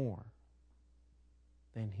more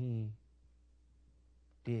than He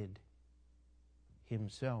did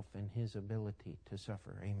Himself and His ability to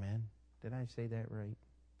suffer. Amen? Did I say that right?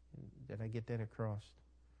 Did I get that across?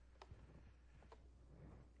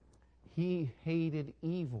 He hated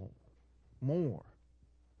evil more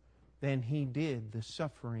than He did the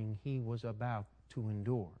suffering He was about to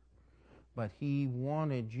endure. But He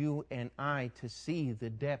wanted you and I to see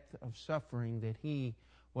the depth of suffering that He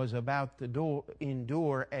was about to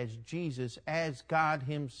endure as Jesus, as God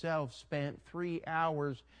Himself, spent 3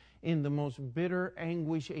 hours in the most bitter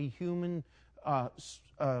anguish a human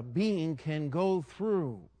being can go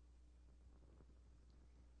through.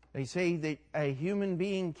 They say that a human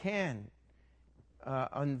being can,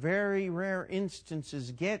 on very rare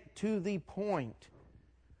instances, get to the point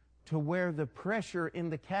to where the pressure in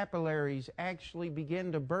the capillaries actually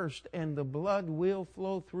begin to burst and the blood will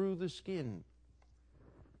flow through the skin,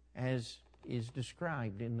 as is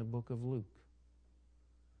described in the book of Luke.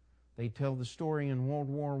 They tell the story in World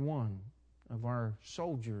War I of our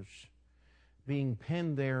soldiers being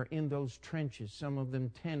penned there in those trenches, some of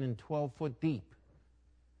them 10 and 12 foot deep,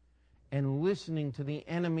 and listening to the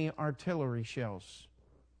enemy artillery shells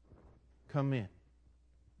come in,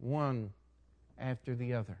 one after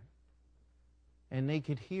the other. And they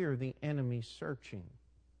could hear the enemy searching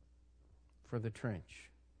for the trench.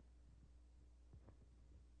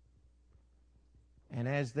 And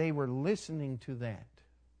as they were listening to that,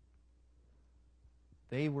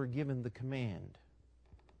 they were given the command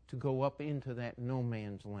to go up into that no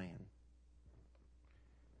man's land.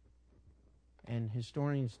 And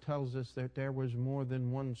historians tells us that there was more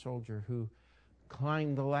than one soldier who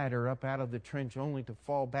climbed the ladder up out of the trench only to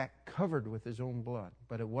fall back covered with his own blood.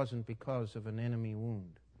 But it wasn't because of an enemy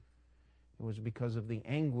wound. It was because of the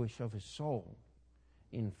anguish of his soul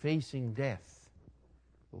in facing death.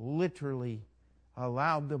 Literally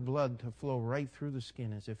allowed the blood to flow right through the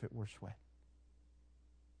skin as if it were sweat.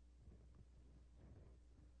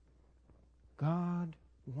 God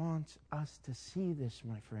wants us to see this,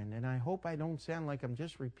 my friend, and I hope I don't sound like I'm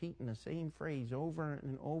just repeating the same phrase over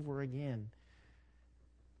and over again.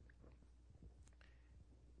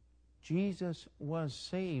 Jesus was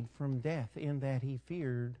saved from death in that He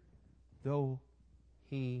feared though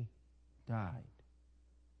He died.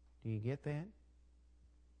 Do you get that?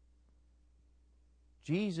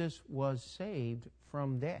 Jesus was saved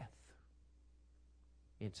from death.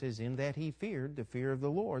 It says, in that He feared the fear of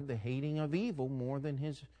the Lord, the hating of evil more than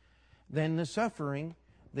the suffering,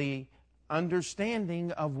 the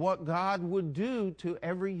understanding of what God would do to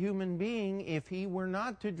every human being if He were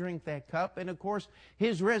not to drink that cup. And of course,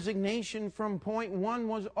 His resignation from point one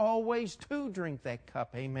was always to drink that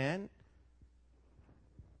cup. Amen?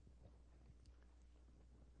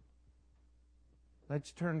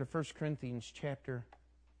 Let's turn to 1 Corinthians chapter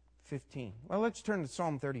 15. Well, let's turn to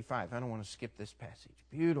Psalm 35. I don't want to skip this passage.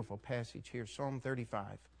 Beautiful passage here, Psalm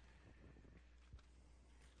 35.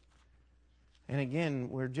 And again,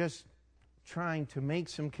 we're just trying to make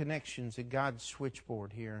some connections at God's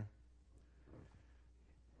switchboard here.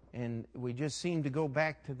 And we just seem to go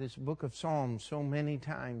back to this book of Psalms so many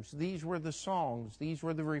times. These were the songs. These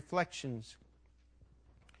were the reflections.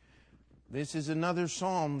 This is another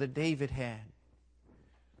psalm that David had.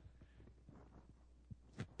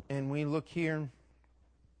 And we look here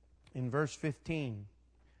in verse 15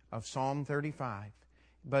 of Psalm 35.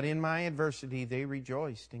 But in my adversity they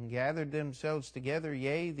rejoiced and gathered themselves together.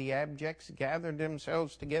 Yea, the abjects gathered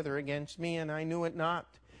themselves together against me, and I knew it not.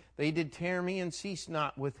 They did tear me and ceased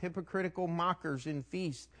not. With hypocritical mockers in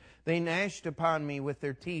feast, they gnashed upon me with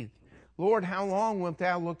their teeth. Lord, how long wilt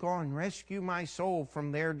thou look on? Rescue my soul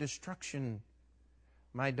from their destruction,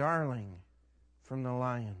 my darling from the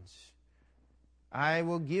lions. I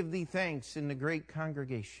will give thee thanks in the great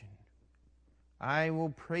congregation. I will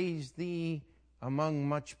praise thee among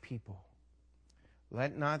much people.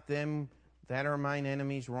 Let not them that are mine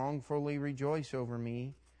enemies wrongfully rejoice over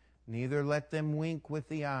me, neither let them wink with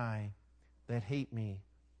the eye that hate me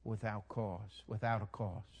without a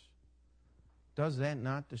cause. Does that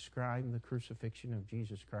not describe the crucifixion of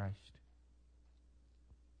Jesus Christ?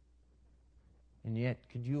 And yet,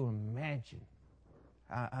 could you imagine?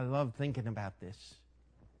 I love thinking about this.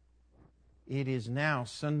 It is now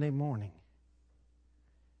Sunday morning,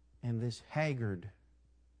 and this haggard,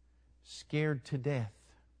 scared to death,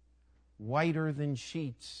 whiter than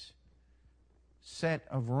sheets, set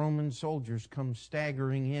of Roman soldiers come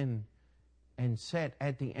staggering in and set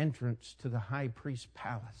at the entrance to the high priest's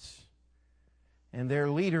palace. And their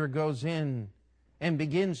leader goes in and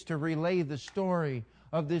begins to relay the story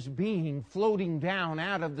of this being floating down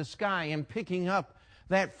out of the sky and picking up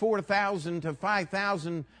that 4,000 to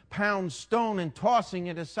 5,000 pound stone and tossing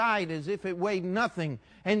it aside as if it weighed nothing,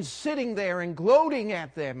 and sitting there and gloating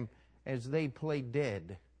at them as they play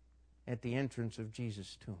dead at the entrance of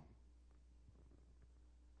Jesus' tomb.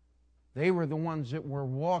 They were the ones that were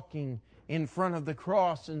walking in front of the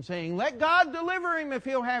cross and saying, let God deliver him if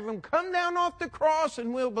he'll have him. Come down off the cross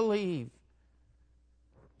and we'll believe.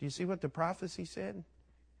 Do you see what the prophecy said?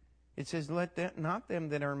 It says, let not them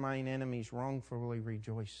that are mine enemies wrongfully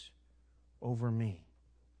rejoice over me.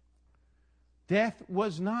 Death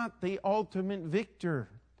was not the ultimate victor.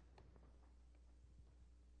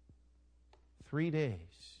 3 days,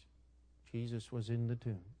 Jesus was in the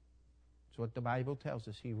tomb. That's what the Bible tells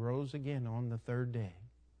us. He rose again on the third day.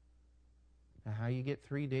 Now, how you get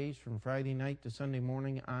 3 days from Friday night to Sunday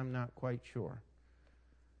morning, I'm not quite sure.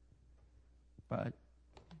 But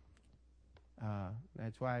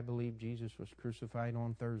that's why I believe Jesus was crucified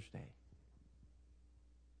on Thursday.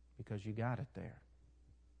 Because you got it there.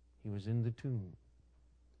 He was in the tomb.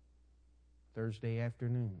 Thursday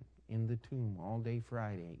afternoon, in the tomb all day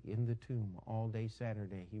Friday, in the tomb all day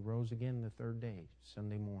Saturday. He rose again the third day,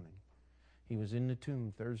 Sunday morning. He was in the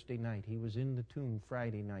tomb Thursday night. He was in the tomb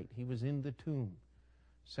Friday night. He was in the tomb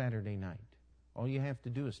Saturday night. All you have to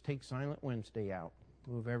do is take Silent Wednesday out,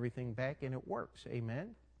 move everything back, and it works.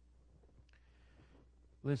 Amen?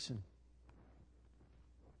 Listen,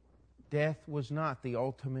 death was not the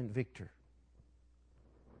ultimate victor.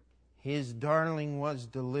 His darling was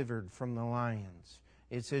delivered from the lions.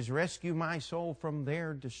 It says, rescue my soul from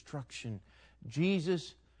their destruction.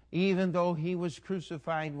 Jesus, even though he was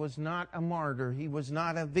crucified, was not a martyr. He was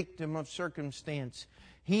not a victim of circumstance.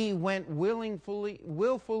 He went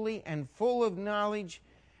willfully and full of knowledge,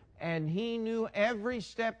 and he knew every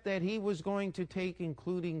step that he was going to take,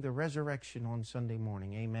 including the resurrection on Sunday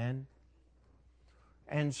morning. Amen?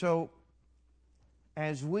 And so,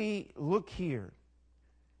 as we look here,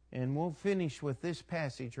 and we'll finish with this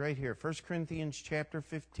passage right here, 1 Corinthians chapter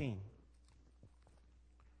 15.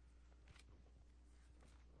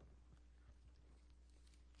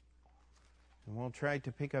 And we'll try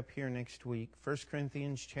to pick up here next week. 1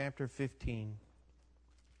 Corinthians chapter 15.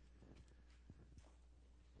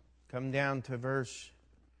 Come down to verse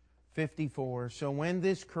 54. So when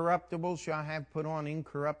this corruptible shall have put on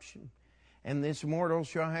incorruption, and this mortal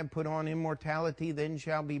shall have put on immortality, then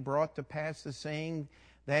shall be brought to pass the saying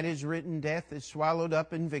that is written, death is swallowed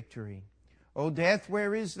up in victory. O death,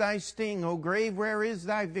 where is thy sting? O grave, where is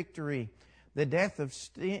thy victory?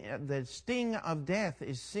 The sting of death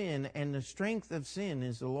is sin, and the strength of sin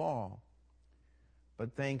is the law.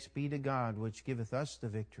 But thanks be to God, which giveth us the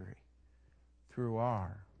victory through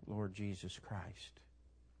our Lord Jesus Christ.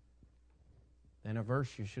 Then a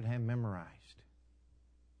verse you should have memorized.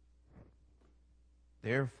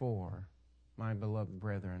 Therefore, my beloved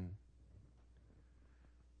brethren,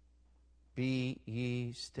 Be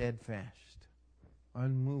ye steadfast,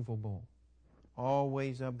 unmovable,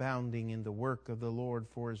 always abounding in the work of the Lord,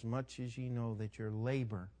 for as much as ye know that your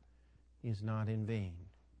labor is not in vain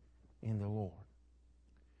in the Lord.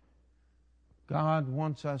 God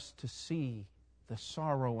wants us to see the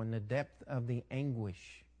sorrow and the depth of the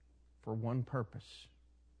anguish for one purpose: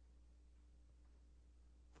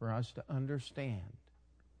 for us to understand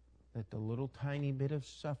that the little tiny bit of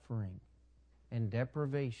suffering and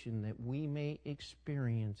deprivation that we may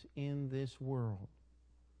experience in this world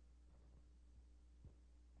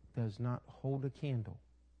does not hold a candle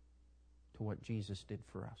to what Jesus did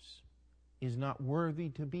for us, is not worthy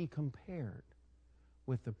to be compared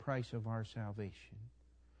with the price of our salvation.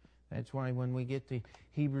 That's why when we get to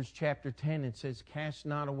Hebrews chapter 10, it says, "Cast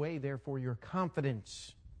not away, therefore, your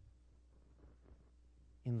confidence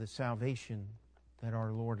in the salvation that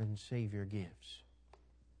our Lord and Savior gives."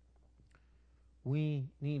 We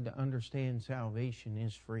need to understand salvation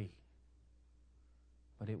is free,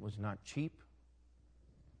 but it was not cheap,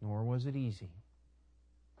 nor was it easy.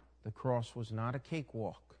 The cross was not a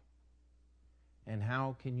cakewalk. And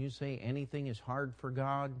how can you say anything is hard for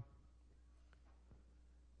God?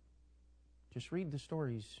 Just read the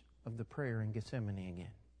stories of the prayer in Gethsemane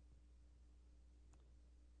again.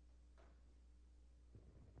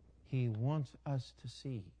 He wants us to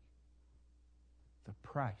see the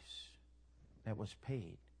price that was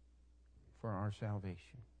paid for our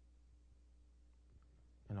salvation.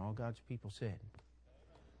 And all God's people said,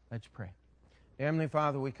 let's pray. Heavenly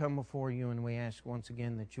Father, we come before you and we ask once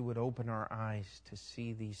again that you would open our eyes to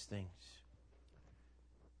see these things.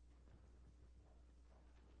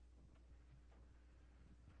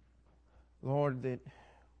 Lord, that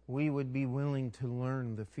we would be willing to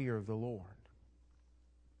learn the fear of the Lord.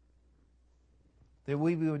 That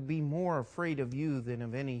we would be more afraid of you than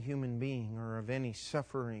of any human being or of any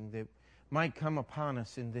suffering that might come upon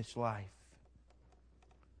us in this life.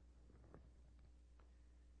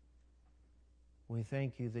 We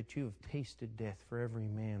thank you that you have tasted death for every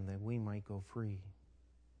man that we might go free.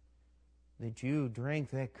 That you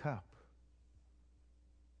drank that cup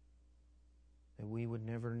that we would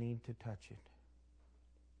never need to touch it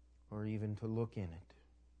or even to look in it.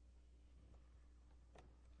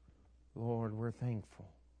 Lord, we're thankful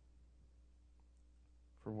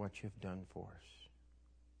for what you've done for us.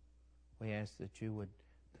 We ask that you would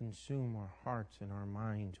consume our hearts and our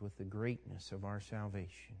minds with the greatness of our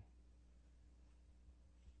salvation.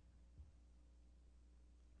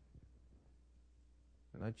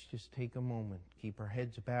 Let's just take a moment. Keep our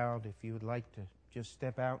heads bowed. If you would like to just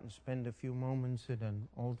step out and spend a few moments at an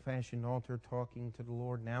old-fashioned altar talking to the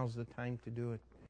Lord, now's the time to do it.